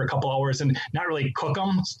 135 for a couple hours, and not really cook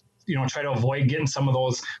them. Try to avoid getting some of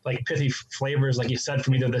those like pithy flavors, like you said,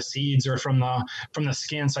 from either the seeds or from the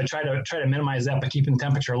skin. So I try to minimize that by keeping the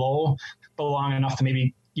temperature low, but long enough to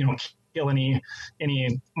maybe kill any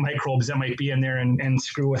microbes that might be in there and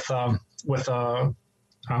screw with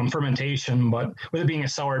fermentation. But with it being a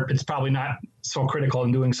sour, it's probably not so critical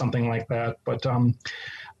in doing something like that. But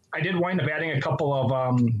I did wind up adding a couple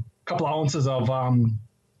ounces of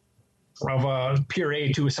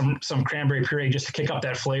puree to some cranberry puree just to kick up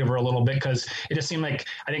that flavor a little bit, because it just seemed like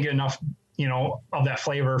I didn't get enough of that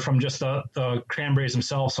flavor from just the cranberries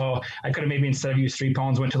themselves. So I could have maybe, instead of used 3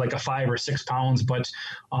 pounds, went to like a 5 or 6 pounds. But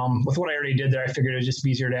with what I already did there, I figured it would just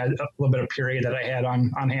be easier to add a little bit of puree that I had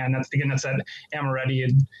on hand. That's that amaretti.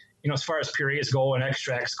 And as far as purees go and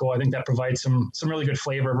extracts go, I think that provides some really good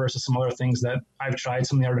flavor versus some other things that I've tried,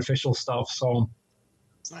 some of the artificial stuff. So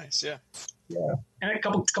nice, yeah. Yeah, and a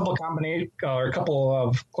couple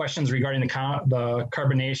of questions regarding the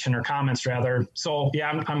carbonation, or comments rather. So yeah,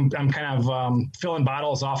 I'm kind of filling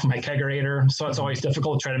bottles off my kegerator, so it's always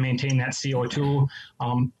difficult to try to maintain that CO2.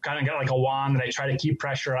 Kind of got like a wand that I try to keep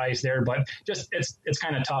pressurized there, but just it's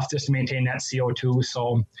kind of tough just to maintain that CO2.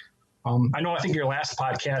 So I think your last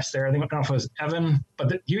podcast there, I don't know if it was Evan,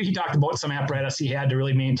 but he talked about some apparatus he had to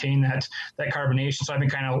really maintain that carbonation. So I've been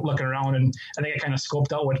kind of looking around, and I think I kind of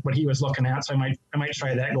scoped out what he was looking at. So I might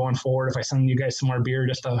try that going forward if I send you guys some more beer,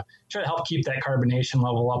 just to try to help keep that carbonation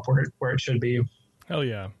level up where it should be. Hell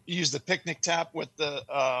yeah! You use the picnic tap with the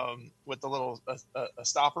little a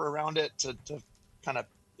stopper around it to kind of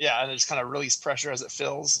and it just kind of release pressure as it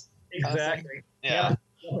fills. Exactly. Yeah.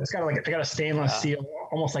 It's got a stainless steel,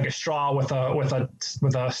 almost like a straw with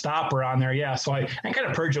a stopper on there. Yeah. So I kind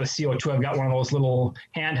of purge it with CO2. I've got one of those little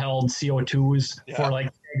handheld CO2s for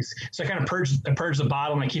like eggs. So I kind of purge the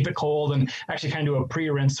bottle, and I keep it cold, and actually kind of do a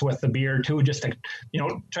pre-rinse with the beer too, just to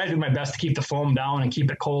try to do my best to keep the foam down and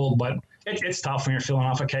keep it cold. But it's tough when you're filling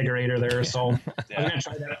off a kegerator there. So I'm gonna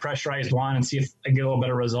try that pressurized one and see if I get a little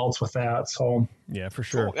better results with that. So yeah, for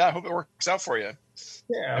sure. Cool. Yeah, I hope it works out for you.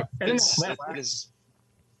 Yeah, it is.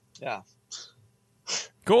 Yeah.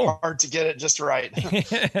 Cool. Hard to get it just right.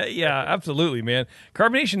 Yeah, absolutely, man.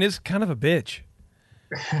 Carbonation is kind of a bitch.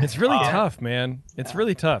 It's really tough, man. It's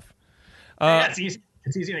really tough. It's easy.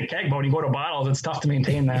 It's easy in a keg, but when you go to bottles, it's tough to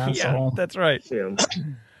maintain that. Yeah, so. that's right.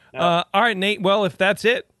 Yeah. All right, Nate. Well, if that's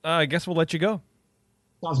it, I guess we'll let you go.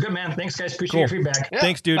 Sounds good, man. Thanks, guys. Appreciate your feedback. Yeah.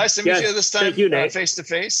 Thanks, dude. Nice to meet you this time. Thank you, Nate. Face to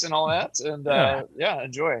face and all that. And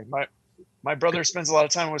enjoy. My brother spends a lot of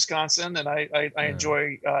time in Wisconsin, and I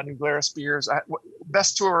enjoy New Glarus beers.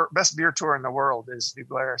 Best beer tour in the world is New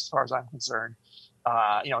Glarus, as far as I'm concerned.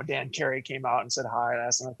 Dan Carey came out and said hi, and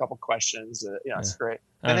asked him a couple questions. It's great.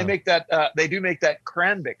 And they do make that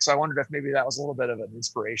Cranbic, so I wondered if maybe that was a little bit of an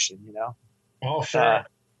inspiration. Oh, sure.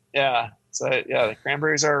 Yeah. So the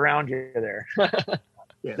cranberries are around you there.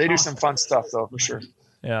 They do some fun stuff though, for sure.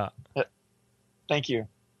 Yeah. Thank you.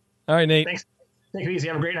 All right, Nate. Thanks. Take it easy.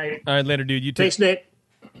 Have a great night. All right, later, dude. You too. Thanks, Nate.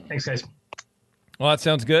 Thanks, guys. Well, that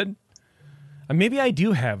sounds good. Maybe I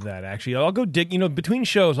do have that, actually. I'll go dig, between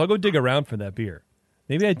shows, I'll go dig around for that beer.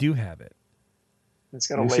 Maybe I do have it. It's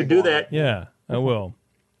got a label. You should do that. Yeah, I will.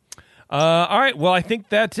 All right, well, I think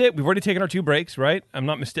that's it. We've already taken our 2 breaks, right? I'm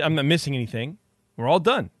not missing anything. We're all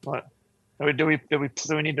done. What? Do we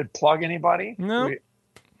need to plug anybody? No.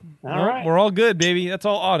 All right. We're all good, baby. That's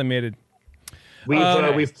all automated.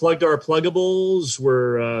 We've plugged our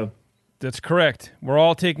pluggables. That's correct. We're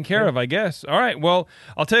all taken care of, I guess. All right. Well,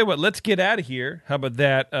 I'll tell you what. Let's get out of here. How about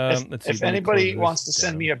that? Let's see. If anybody wants to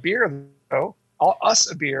send me a beer, though,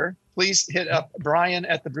 us a beer, please hit up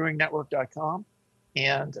brian@thebrewingnetwork.com,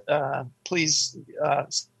 and please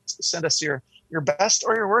send us your best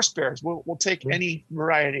or your worst beers. We'll take any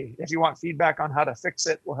variety. If you want feedback on how to fix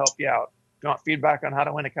it, we'll help you out. If you want feedback on how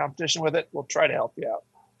to win a competition with it, we'll try to help you out.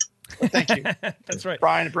 But thank you. That's right.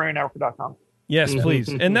 brian@brewingnetwork.com. Yes, please.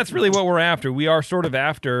 And that's really what we're after. We are sort of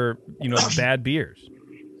after, bad beers.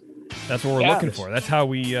 That's what we're looking for. That's how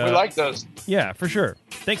we like those. Yeah, for sure.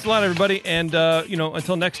 Thanks a lot, everybody. And,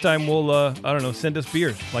 until next time, we'll, send us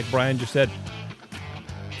beers, like Brian just said.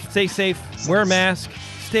 Stay safe. Wear a mask.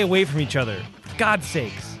 Stay away from each other. For God's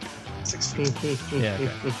sakes. Yeah.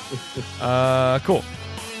 Okay. Cool.